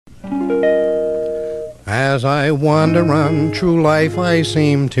As I wander on through life, I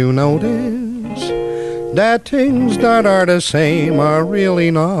seem to notice that things that are the same are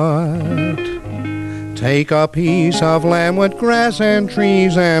really not. Take a piece of land with grass and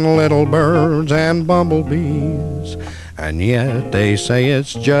trees and little birds and bumblebees, and yet they say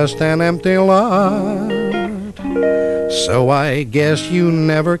it's just an empty lot. So I guess you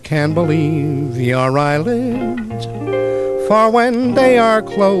never can believe your eyelids, for when they are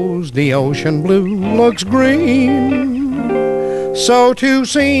closed the ocean blue looks green. So to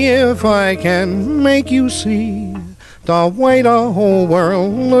see if I can make you see the way the whole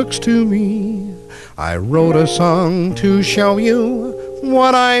world looks to me, I wrote a song to show you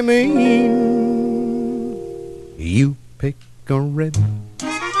what I mean. You pick a rhythm,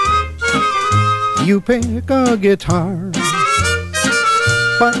 you pick a guitar,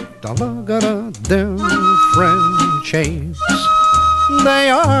 but look at the different shapes they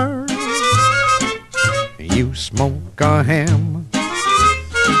are. You smoke a ham,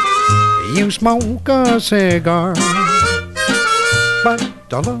 you smoke a cigar, but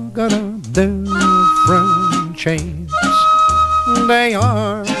look at the different shapes they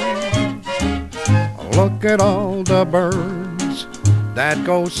are. Look at all the birds that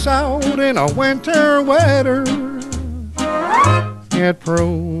go south in a winter weather. It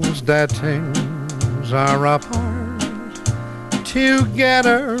proves that things are apart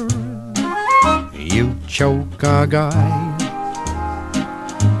together. You choke a guy,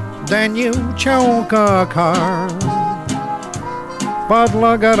 then you choke a car, but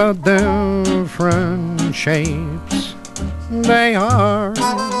look at the different shapes they are.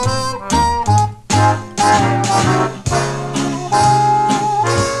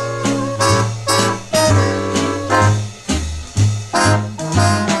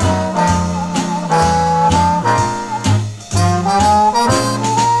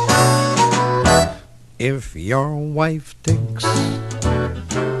 If your wife thinks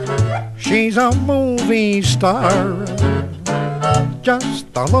she's a movie star, just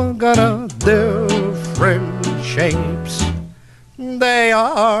look at the different shapes they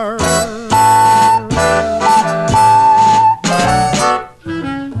are.